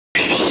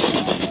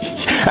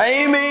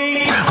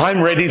Amy,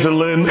 I'm ready to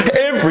learn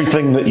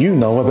everything that you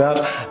know about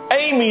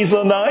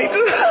Amazonite.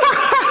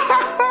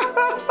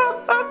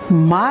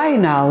 My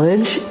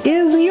knowledge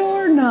is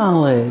your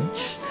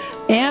knowledge.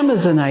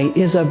 Amazonite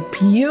is a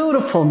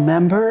beautiful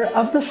member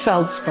of the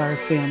feldspar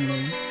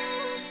family.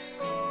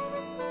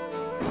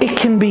 It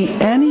can be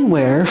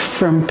anywhere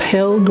from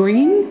pale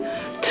green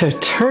to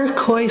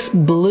turquoise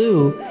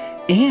blue,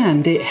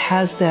 and it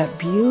has that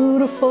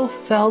beautiful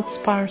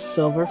feldspar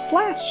silver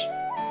flash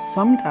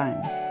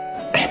sometimes.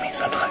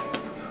 Amazonite.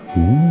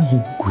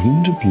 Ooh,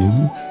 green to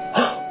blue.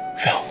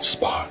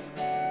 Feldspar.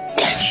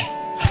 Flash.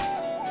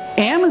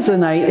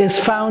 Amazonite is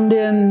found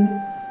in...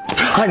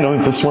 I know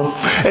this one.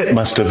 It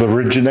must have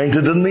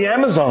originated in the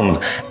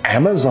Amazon.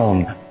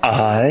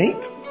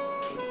 Amazonite?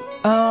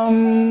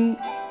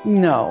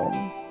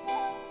 No.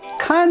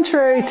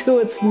 Contrary to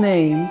its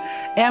name,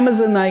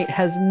 Amazonite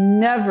has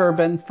never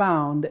been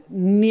found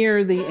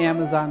near the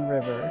Amazon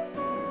River.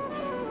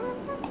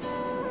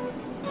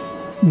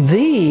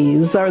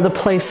 These are the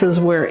places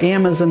where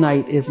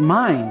Amazonite is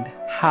mined.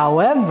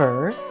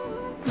 However,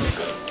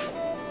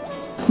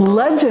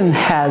 legend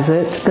has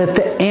it that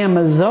the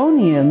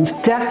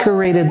Amazonians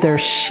decorated their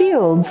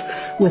shields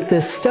with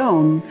this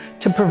stone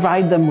to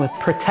provide them with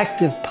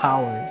protective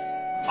powers.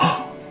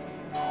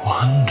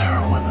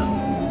 Wonder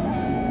Woman.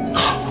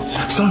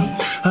 So,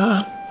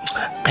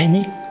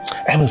 Amy,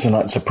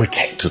 Amazonite's a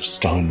protective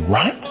stone,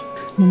 right?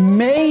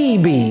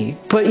 Maybe,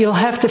 but you'll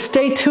have to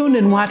stay tuned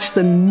and watch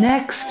the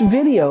next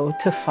video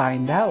to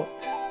find out.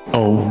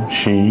 Oh,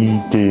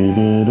 she did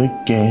it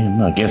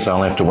again. I guess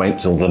I'll have to wait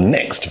till the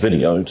next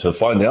video to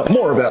find out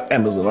more about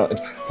Amazonite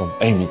from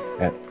Amy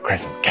at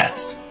Crescent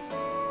Cast.